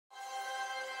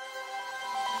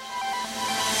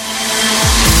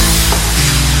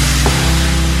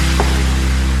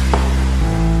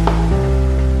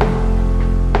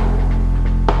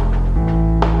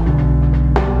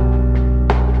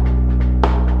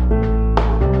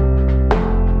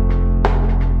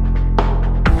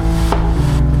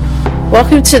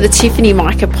Welcome to the Tiffany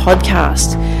Micah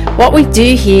podcast. What we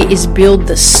do here is build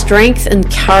the strength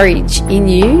and courage in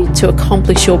you to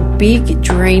accomplish your big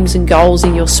dreams and goals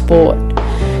in your sport.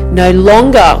 No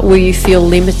longer will you feel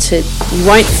limited. You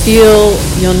won't feel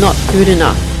you're not good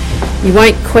enough. You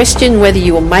won't question whether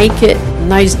you will make it, and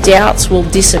those doubts will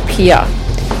disappear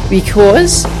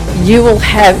because you will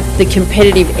have the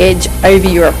competitive edge over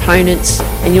your opponents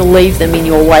and you'll leave them in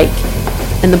your wake.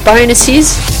 And the bonus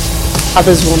is,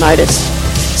 others will notice.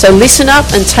 So listen up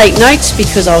and take notes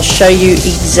because I'll show you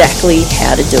exactly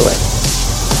how to do it.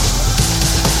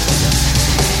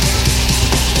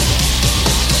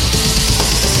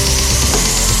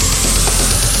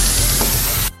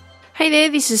 Hey there,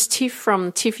 this is Tiff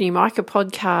from Tiffany Micah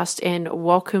podcast and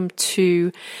welcome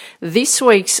to this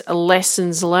week's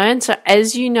Lessons Learned. So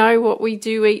as you know, what we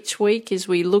do each week is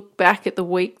we look back at the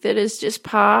week that has just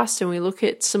passed and we look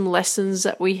at some lessons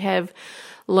that we have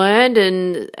learned,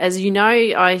 and as you know,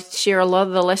 I share a lot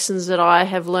of the lessons that I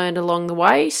have learned along the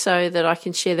way so that I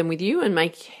can share them with you and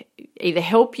either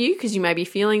help you because you may be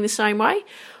feeling the same way,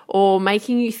 or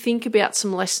making you think about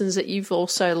some lessons that you've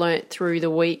also learnt through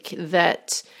the week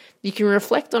that you can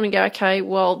reflect on and go, okay,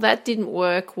 well, that didn't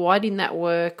work. Why didn't that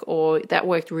work? Or that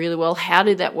worked really well. How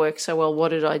did that work so well? What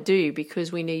did I do?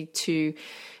 Because we need to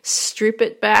strip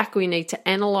it back. We need to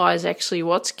analyze actually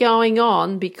what's going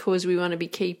on because we want to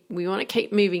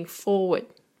keep moving forward.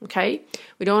 Okay,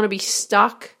 we don't want to be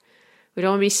stuck. We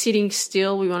don't want to be sitting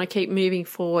still. We want to keep moving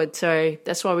forward. So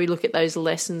that's why we look at those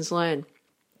lessons learned.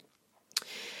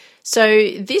 So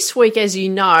this week, as you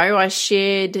know, I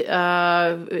shared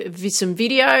some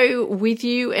video with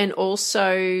you and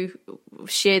also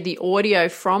shared the audio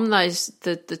from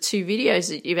the two videos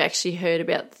that you've actually heard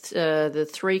about the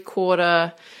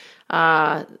 3/4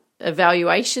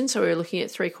 evaluation. So we were looking at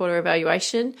 3/4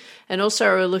 evaluation, and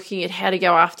also we were looking at how to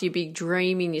go after your big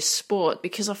dream in your sport,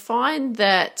 because I find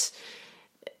that,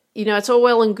 you know, it's all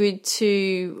well and good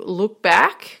to look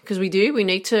back, because we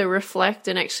need to reflect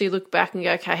and actually look back and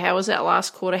go, okay, how was that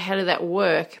last quarter? How did that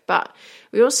work? But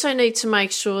we also need to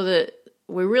make sure that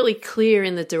we're really clear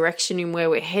in the direction in where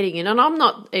we're heading. And I'm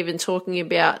not even talking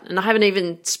about, and I haven't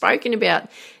even spoken about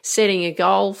setting a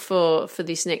goal for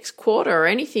this next quarter or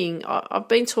anything. I've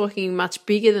been talking much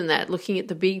bigger than that, looking at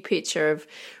the big picture of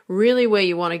really where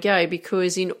you want to go,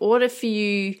 because in order for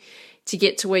you to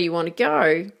get to where you want to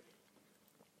go,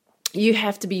 you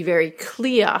have to be very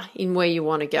clear in where you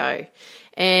want to go.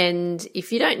 And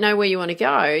if you don't know where you want to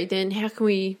go, then how can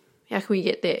we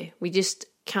get there? We just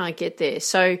can't get there.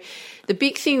 So the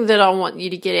big thing that I want you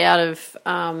to get out of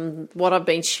what I've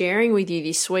been sharing with you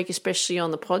this week, especially on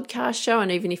the podcast show,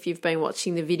 and even if you've been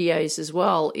watching the videos as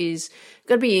well, is you've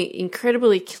got to be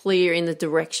incredibly clear in the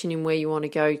direction in where you want to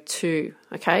go to.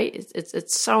 Okay,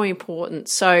 it's so important.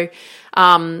 So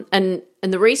and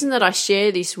the reason that I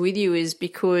share this with you is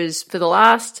because for the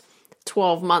last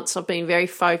 12 months, I've been very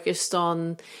focused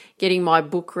on getting my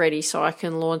book ready so I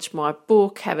can launch my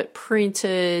book, have it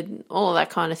printed, all of that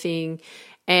kind of thing.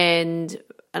 And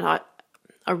I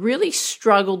really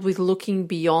struggled with looking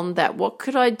beyond that. What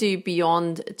could I do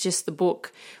beyond just the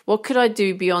book? What could I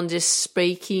do beyond just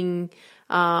speaking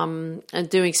and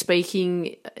doing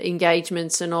speaking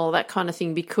engagements and all that kind of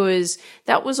thing? Because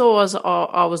that was all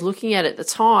I was looking at the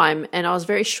time, and I was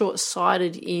very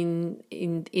short-sighted in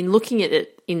looking at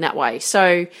it in that way.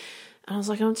 So I was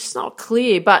like, I'm just not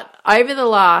clear. But over the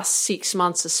last 6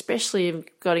 months especially, I've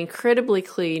got incredibly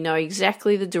clear, know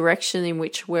exactly the direction in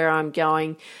where I'm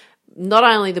going. Not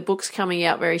only the book's coming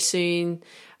out very soon,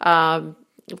 I've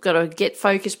got a Get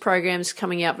Focused programs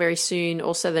coming out very soon.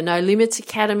 Also, the No Limits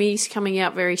Academy is coming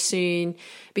out very soon,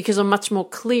 because I'm much more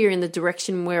clear in the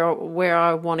direction where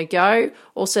I want to go.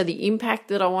 Also, the impact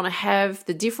that I want to have,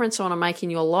 the difference I want to make in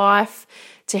your life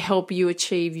to help you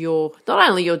achieve not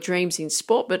only your dreams in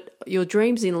sport, but your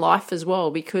dreams in life as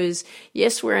well. Because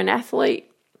yes, we're an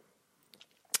athlete.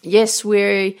 Yes,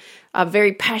 we are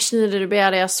very passionate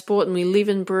about our sport and we live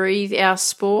and breathe our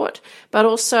sport, but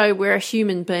also we're a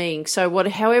human being. So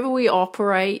however we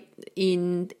operate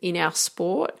in our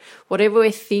sport, whatever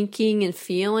we're thinking and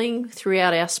feeling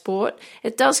throughout our sport,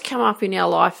 it does come up in our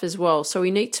life as well. So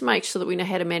we need to make sure that we know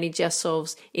how to manage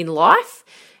ourselves in life,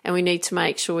 and we need to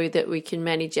make sure that we can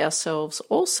manage ourselves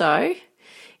also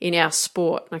in our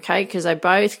sport, okay? Because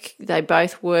they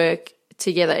both work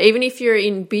together. Even if you're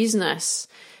in business,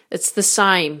 it's the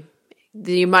same.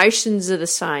 the emotions are the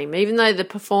same, even though the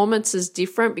performance is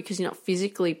different because you're not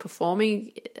physically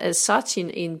performing as such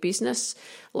in business.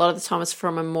 A lot of the time it's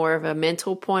from a more of a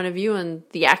mental point of view, and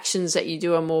the actions that you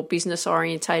do are more business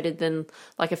orientated than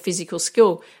like a physical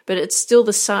skill, but it's still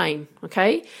the same.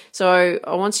 Okay. So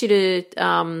I want you to,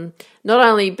 not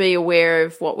only be aware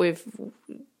of what we've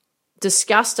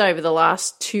discussed over the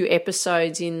last 2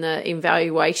 episodes in the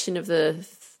evaluation of the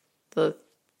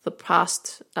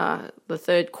past, the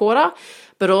third quarter,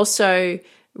 but also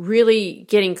really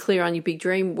getting clear on your big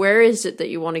dream. Where is it that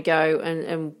you want to go?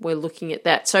 And we're looking at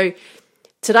that. So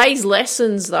today's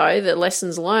lessons, though, the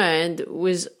lessons learned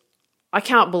was, I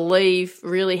can't believe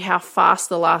really how fast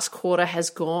the last quarter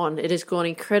has gone. It has gone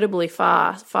incredibly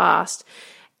fast.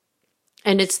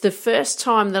 And it's the first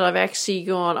time that I've actually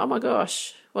gone, oh my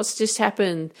gosh, what's just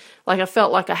happened? Like I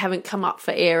felt like I haven't come up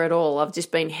for air at all. I've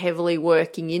just been heavily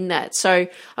working in that. So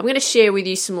I'm going to share with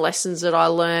you some lessons that I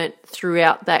learned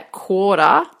throughout that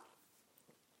quarter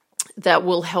that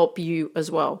will help you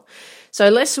as well. So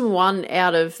lesson 1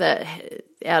 out of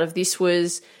this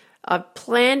was, I've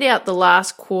planned out the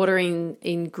last quarter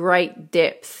in great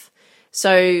depth.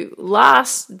 So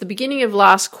the beginning of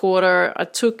last quarter, I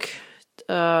took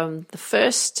the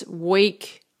first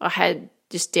week I had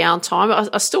just downtime.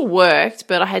 I still worked,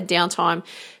 but I had downtime.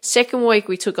 Second week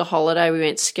we took a holiday. We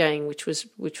went skiing, which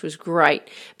was great.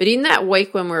 But in that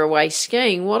week when we were away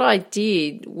skiing, what I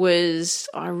did was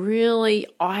I really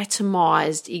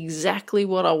itemized exactly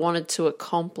what I wanted to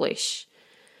accomplish.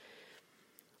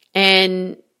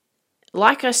 And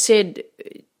like I said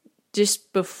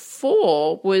just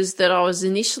before, was that I was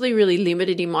initially really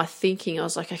limited in my thinking. I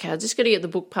was like, okay, I just got to get the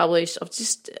book published.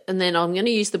 And then I'm going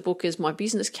to use the book as my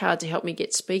business card to help me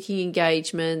get speaking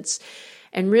engagements.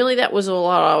 And really that was all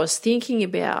I was thinking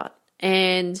about.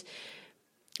 And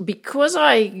because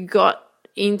I got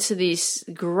into this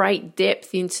great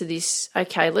depth into this,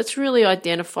 okay, let's really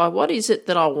identify what is it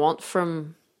that I want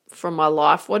from my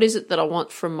life? What is it that I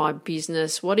want from my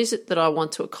business? What is it that I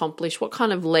want to accomplish? What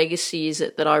kind of legacy is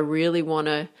it that I really want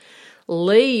to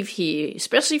leave here,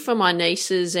 especially for my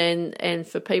nieces and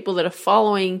for people that are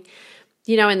following,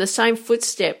 in the same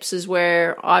footsteps as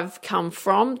where I've come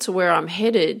from to where I'm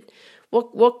headed?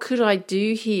 What could I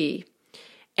do here?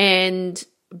 And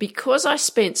because I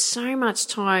spent so much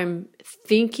time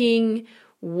thinking,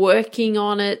 working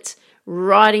on it,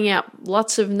 writing out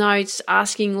lots of notes,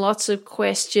 asking lots of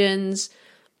questions,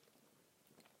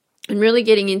 and really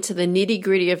getting into the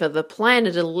nitty-gritty of the plan,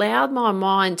 it allowed my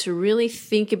mind to really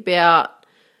think about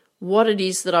what it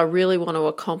is that I really want to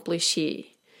accomplish here.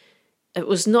 It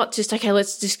was not just, okay,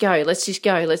 let's just go.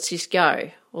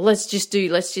 Well, let's just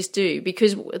do.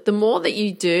 Because the more that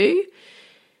you do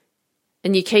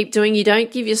and you keep doing, you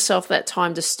don't give yourself that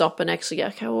time to stop and actually go,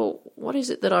 okay, well, what is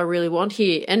it that I really want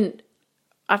here? And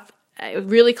a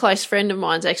really close friend of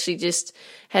mine's actually just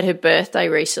had her birthday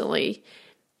recently,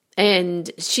 and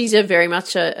she's very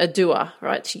much a doer,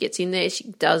 right? She gets in there, she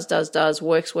does,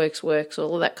 works,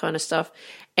 all of that kind of stuff.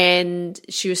 And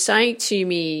she was saying to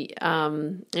me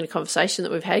in a conversation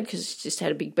that we've had, because she just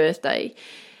had a big birthday,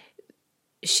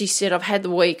 she said, I've had the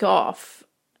week off,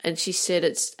 and she said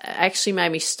it's actually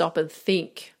made me stop and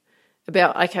think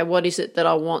about, okay, what is it that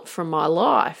I want from my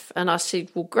life? And I said,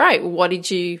 well, great. Well, what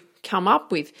did you come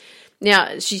up with?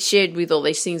 Now, she shared with all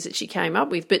these things that she came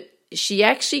up with, but she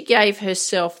actually gave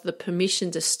herself the permission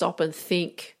to stop and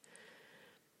think.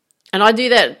 And I do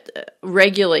that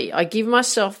regularly. I give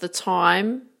myself the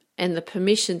time and the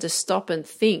permission to stop and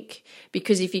think,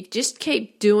 because if you just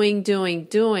keep doing,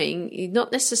 you're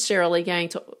not necessarily going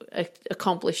to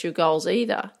accomplish your goals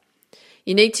either.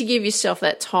 You need to give yourself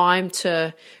that time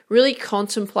to really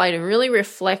contemplate and really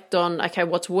reflect on, okay,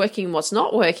 what's working and what's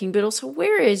not working, but also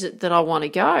where is it that I want to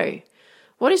go?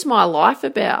 What is my life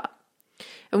about?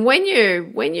 And when you're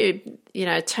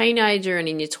a teenager and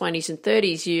in your 20s and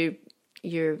 30s,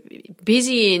 you're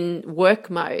busy in work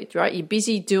mode, right? You're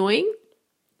busy doing.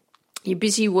 You're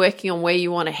busy working on where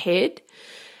you want to head.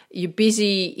 You're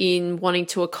busy in wanting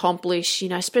to accomplish,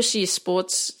 especially your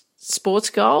sports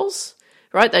goals,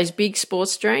 right? Those big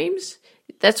sports dreams.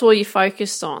 That's all you're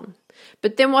focused on.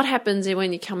 But then what happens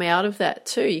when you come out of that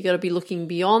too? You got to be looking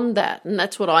beyond that. And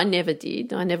that's what I never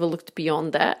did. I never looked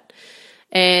beyond that.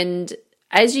 And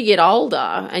as you get older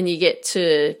and you get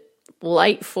to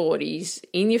late 40s,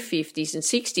 in your 50s and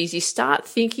 60s, you start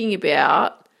thinking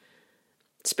about,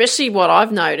 especially what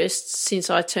I've noticed since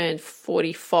I turned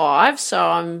 45, so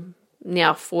I'm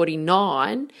now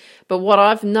 49, but what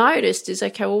I've noticed is,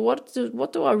 okay, well, what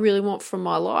do I really want from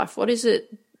my life? What is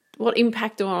it? What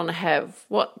impact do I want to have?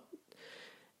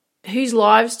 Whose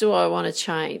lives do I want to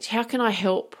change? How can I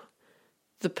help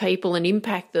the people and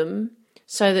impact them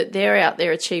so that they're out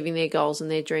there achieving their goals and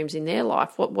their dreams in their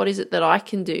life? What is it that I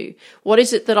can do? What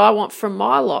is it that I want from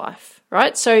my life,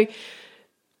 right? So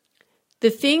the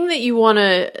thing that you want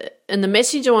to, and the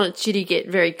message I want you to get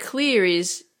very clear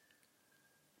is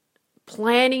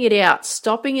planning it out,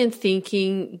 stopping and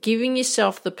thinking, giving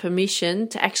yourself the permission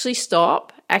to actually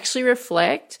stop, actually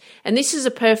reflect. And this is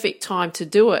a perfect time to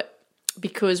do it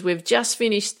because we've just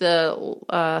finished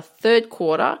the third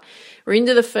quarter. We're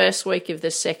into the first week of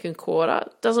the second quarter.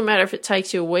 Doesn't matter if it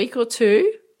takes you a week or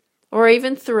two or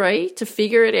even 3 to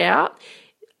figure it out.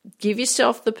 Give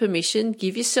yourself the permission,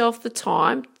 give yourself the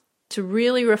time to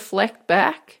really reflect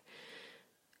back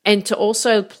and to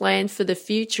also plan for the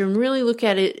future and really look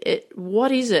at it,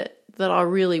 what is it that I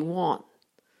really want,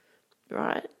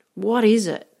 right? What is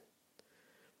it?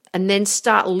 And then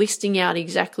start listing out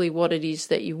exactly what it is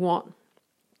that you want.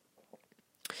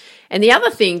 And the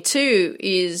other thing too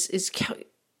is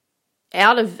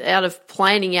out of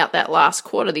planning out that last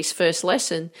quarter, this first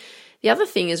lesson, the other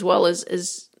thing as well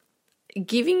is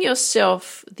giving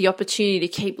yourself the opportunity to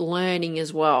keep learning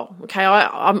as well. Okay,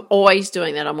 I'm always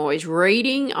doing that. I'm always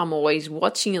reading. I'm always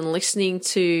watching and listening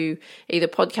to either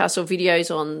podcasts or videos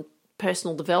on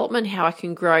personal development, how I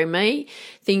can grow me,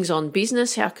 things on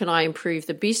business, how can I improve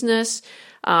the business,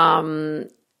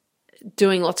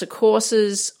 doing lots of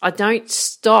courses. I don't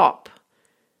stop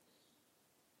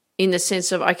in the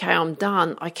sense of, okay, I'm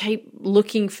done. I keep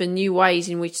looking for new ways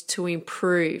in which to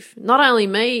improve. Not only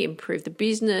me, improve the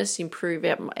business, improve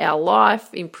our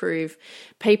life, improve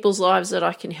people's lives that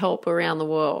I can help around the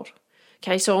world.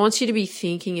 Okay, so I want you to be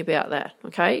thinking about that.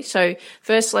 Okay, so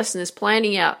first lesson is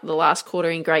planning out the last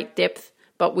quarter in great depth,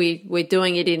 but we're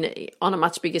doing it on a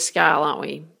much bigger scale, aren't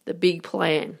we? The big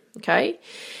plan. Okay.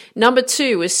 Number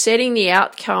 2 is setting the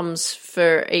outcomes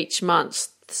for each month.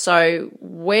 So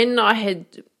when I had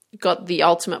got the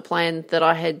ultimate plan that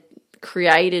I had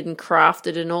created and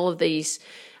crafted and all of these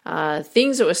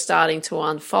things that were starting to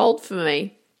unfold for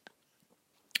me,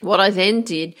 what I then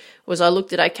did was I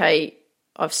looked at, okay,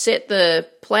 I've set the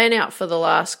plan out for the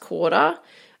last quarter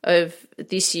of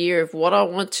this year of what I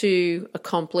want to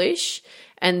accomplish.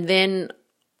 And then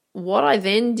what I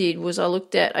then did was I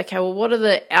looked at, okay, well, what are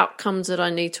the outcomes that I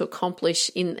need to accomplish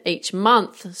in each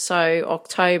month? So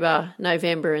October,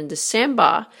 November, and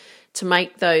December to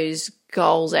make those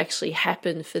goals actually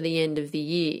happen for the end of the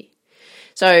year.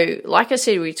 So like I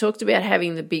said, we talked about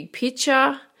having the big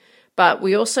picture, but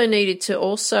we also needed to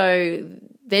also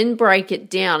then break it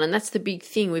down. And that's the big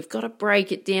thing. We've got to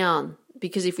break it down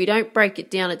because if we don't break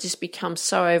it down, it just becomes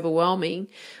so overwhelming.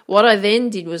 What I then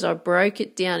did was I broke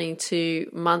it down into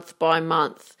month by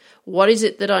month. What is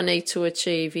it that I need to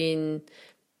achieve in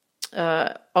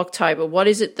October? What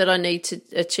is it that I need to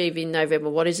achieve in November?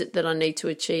 What is it that I need to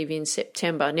achieve in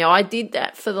September? Now, I did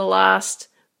that for the last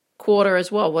quarter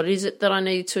as well. What is it that I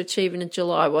needed to achieve in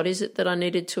July? What is it that I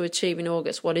needed to achieve in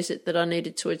August? What is it that I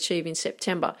needed to achieve in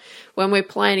September? When we're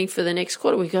planning for the next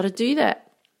quarter, we've got to do that.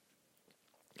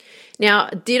 Now,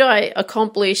 did I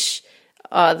accomplish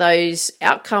those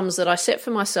outcomes that I set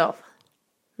for myself?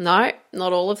 No,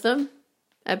 not all of them.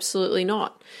 Absolutely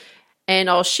not. And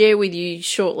I'll share with you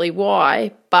shortly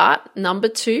why. But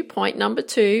point number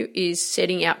two is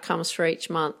setting outcomes for each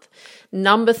month.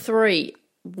 Number 3,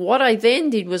 what I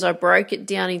then did was I broke it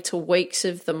down into weeks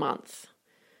of the month.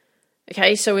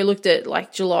 Okay, so we looked at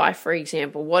like July, for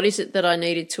example. What is it that I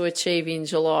needed to achieve in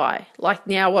July? Like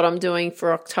now what I'm doing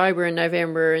for October and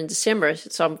November and December.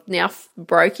 So I'm now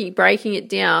breaking it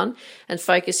down and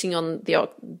focusing on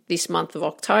this month of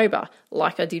October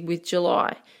like I did with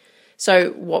July.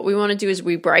 So what we want to do is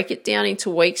we break it down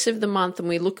into weeks of the month and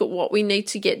we look at what we need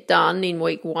to get done in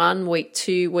week 1, week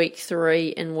 2, week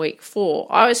 3, and week 4.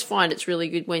 I always find it's really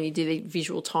good when you do the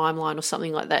visual timeline or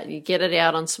something like that. You get it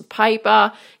out on some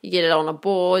paper, you get it on a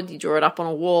board, you draw it up on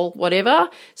a wall,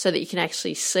 whatever, so that you can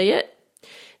actually see it.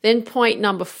 Then point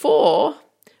number 4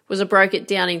 was I broke it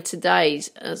down into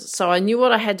days. So I knew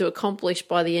what I had to accomplish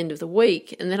by the end of the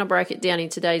week, and then I broke it down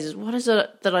into days as what is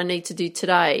it that I need to do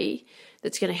today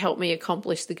that's going to help me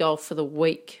accomplish the goal for the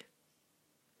week.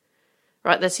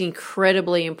 Right, that's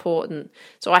incredibly important.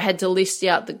 So I had to list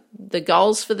out the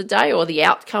goals for the day or the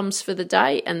outcomes for the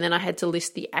day, and then I had to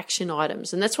list the action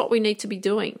items. And that's what we need to be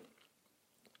doing.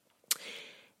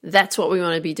 That's what we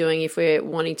want to be doing if we're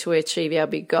wanting to achieve our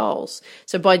big goals.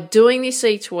 So by doing this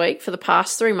each week for the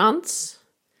past 3 months,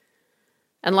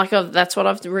 and that's what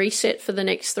I've reset for the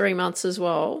next 3 months as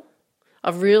well,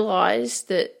 I've realized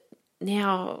that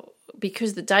now,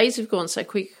 because the days have gone so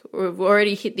quick, we've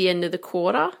already hit the end of the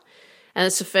quarter, and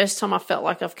it's the first time I felt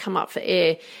like I've come up for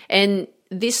air. And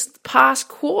this past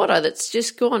quarter that's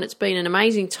just gone, it's been an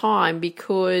amazing time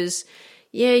because,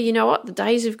 yeah, you know what? The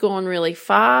days have gone really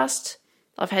fast.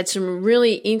 I've had some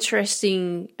really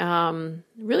interesting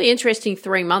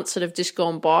 3 months that have just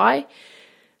gone by.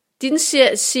 Didn't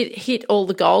hit all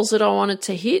the goals that I wanted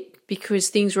to hit because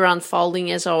things were unfolding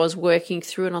as I was working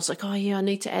through, and I was like, oh yeah, I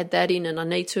need to add that in, and I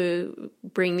need to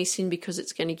bring this in because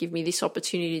it's going to give me this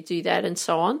opportunity to do that, and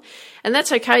so on. And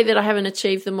that's okay that I haven't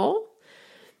achieved them all,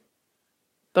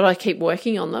 but I keep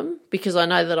working on them because I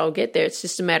know that I'll get there. It's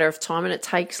just a matter of time, and it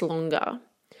takes longer.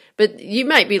 But you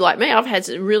may be like me. I've had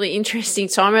a really interesting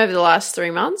time over the last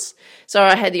 3 months. So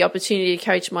I had the opportunity to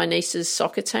coach my niece's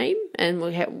soccer team, and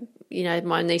we had,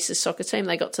 my niece's soccer team,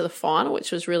 they got to the final,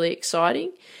 which was really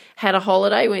exciting. Had a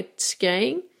holiday, went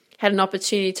skiing, had an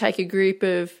opportunity to take a group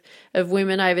of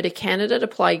women over to Canada to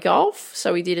play golf.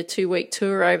 So we did a 2-week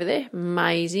tour over there.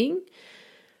 Amazing.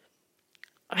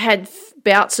 I had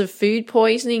bouts of food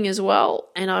poisoning as well,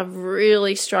 and I've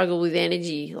really struggled with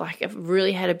energy. Like, I've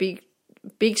really had a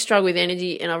big struggle with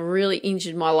energy, and I've really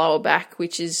injured my lower back,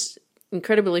 which is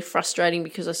incredibly frustrating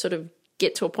because I sort of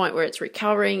get to a point where it's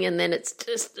recovering and then it's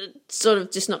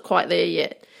just not quite there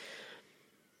yet.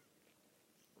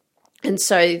 And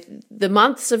so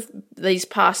these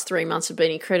past 3 months have been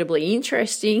incredibly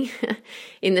interesting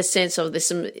in the sense of there's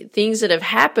some things that have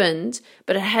happened,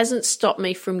 but it hasn't stopped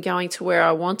me from going to where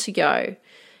I want to go.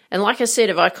 And like I said,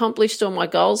 have I accomplished all my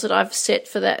goals that I've set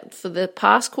for the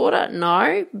past quarter?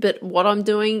 No, but what I'm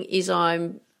doing is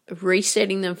I'm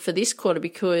resetting them for this quarter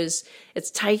because it's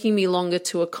taking me longer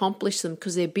to accomplish them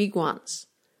because they're big ones.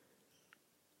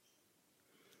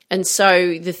 And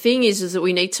so the thing is that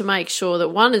we need to make sure that,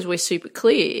 one, is we're super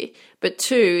clear, but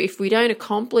two, if we don't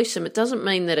accomplish them, it doesn't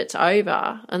mean that it's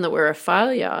over and that we're a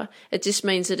failure. It just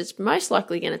means that it's most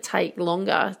likely going to take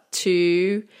longer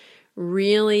to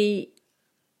really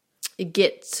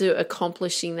get to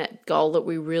accomplishing that goal that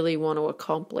we really want to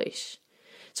accomplish.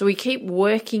 So we keep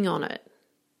working on it.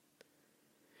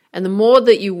 And the more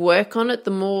that you work on it,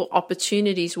 the more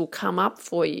opportunities will come up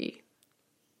for you.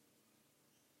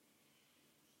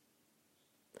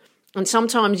 And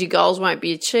sometimes your goals won't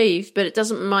be achieved, but it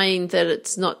doesn't mean that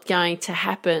it's not going to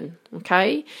happen,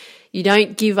 okay? You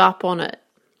don't give up on it.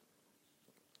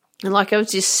 And like I've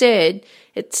just said,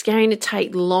 it's going to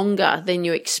take longer than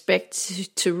you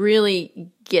expect to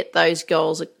really get those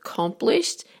goals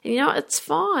accomplished. And you know what? It's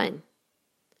fine.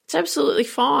 It's absolutely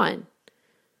fine.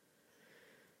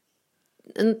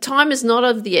 And time is not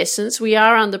of the essence. We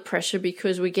are under pressure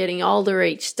because we're getting older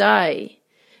each day.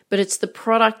 But it's the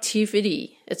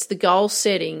productivity, it's the goal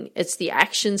setting, it's the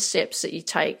action steps that you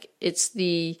take, it's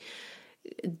the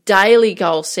daily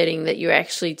goal setting that you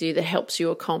actually do that helps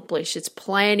you accomplish. It's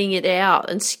planning it out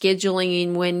and scheduling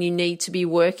in when you need to be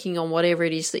working on whatever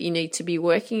it is that you need to be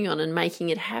working on and making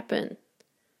it happen.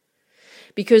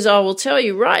 Because I will tell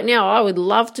you right now, I would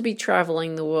love to be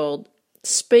traveling the world,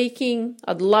 speaking.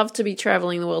 I'd love to be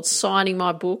traveling the world, signing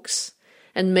my books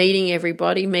and meeting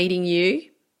everybody, meeting you.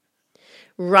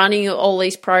 Running all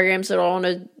these programs that I want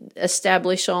to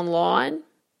establish online.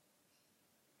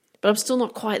 But I'm still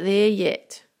not quite there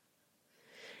yet.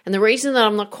 And the reason that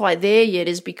I'm not quite there yet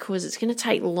is because it's going to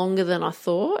take longer than I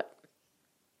thought.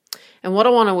 And what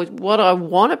I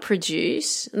want to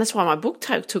produce, and that's why my book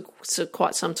took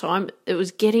quite some time, it was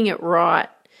getting it right.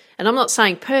 And I'm not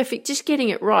saying perfect, just getting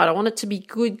it right. I want it to be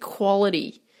good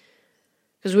quality.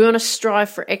 Because we want to strive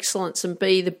for excellence and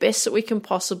be the best that we can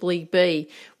possibly be.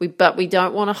 But we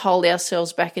don't want to hold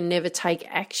ourselves back and never take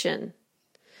action.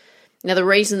 Now, the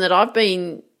reason that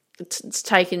it's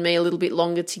taken me a little bit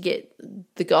longer to get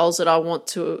the goals that I want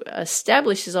to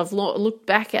establish is I've looked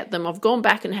back at them. I've gone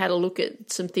back and had a look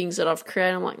at some things that I've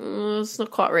created. I'm like, it's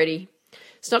not quite ready.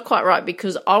 It's not quite right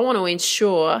because I want to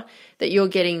ensure that you're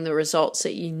getting the results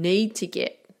that you need to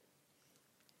get.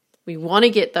 We want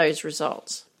to get those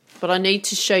results. But I need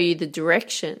to show you the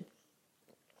direction.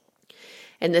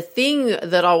 And the thing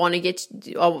that I want to get,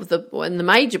 and the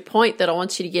major point that I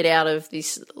want you to get out of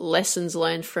this lessons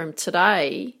learned from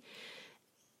today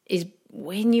is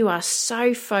when you are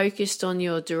so focused on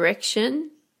your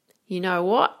direction, you know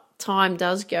what? Time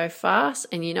does go fast,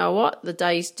 and you know what? The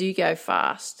days do go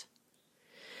fast.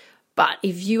 But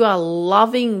if you are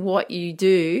loving what you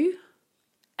do,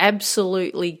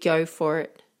 absolutely go for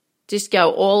it. Just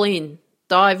go all in.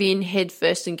 Dive in head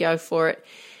first and go for it.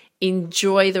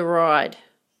 Enjoy the ride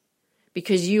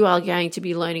because you are going to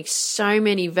be learning so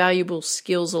many valuable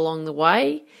skills along the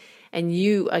way, and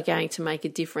you are going to make a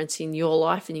difference in your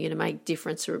life, and you're going to make a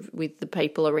difference with the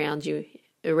people around you,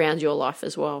 around your life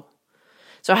as well.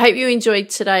 So I hope you enjoyed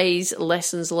today's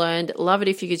lessons learned. Love it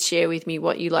if you could share with me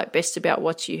what you like best about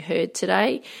what you heard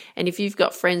today. And if you've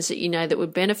got friends that you know that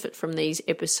would benefit from these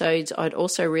episodes, I'd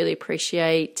also really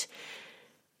appreciate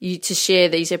you to share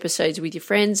these episodes with your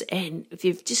friends. And if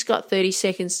you've just got 30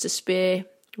 seconds to spare,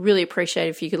 really appreciate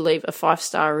if you could leave a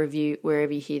 5-star review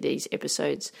wherever you hear these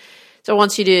episodes. So I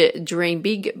want you to dream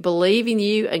big, believe in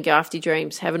you, and go after your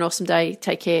dreams. Have an awesome day.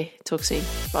 Take care. Talk soon.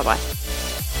 Bye-bye.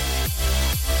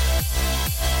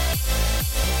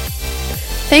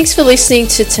 Thanks for listening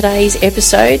to today's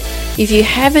episode. If you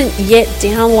haven't yet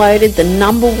downloaded the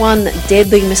 #1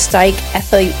 deadly mistake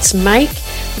athletes make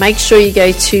sure you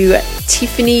go to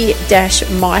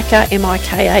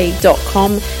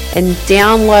tiffany-mika.com and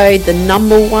download the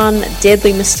 #1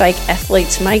 deadly mistake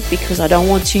athletes make, because I don't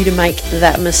want you to make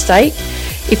that mistake.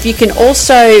 If you can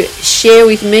also share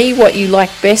with me what you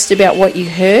like best about what you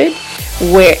heard,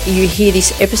 where you hear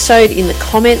this episode, in the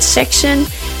comments section.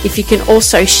 If you can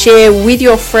also share with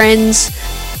your friends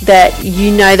that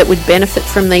you know that would benefit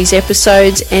from these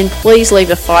episodes, and please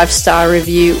leave a 5-star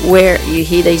review where you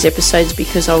hear these episodes,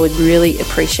 because I would really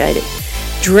appreciate it.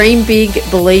 Dream big,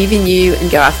 believe in you, and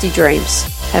go after your dreams.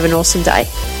 Have an awesome day.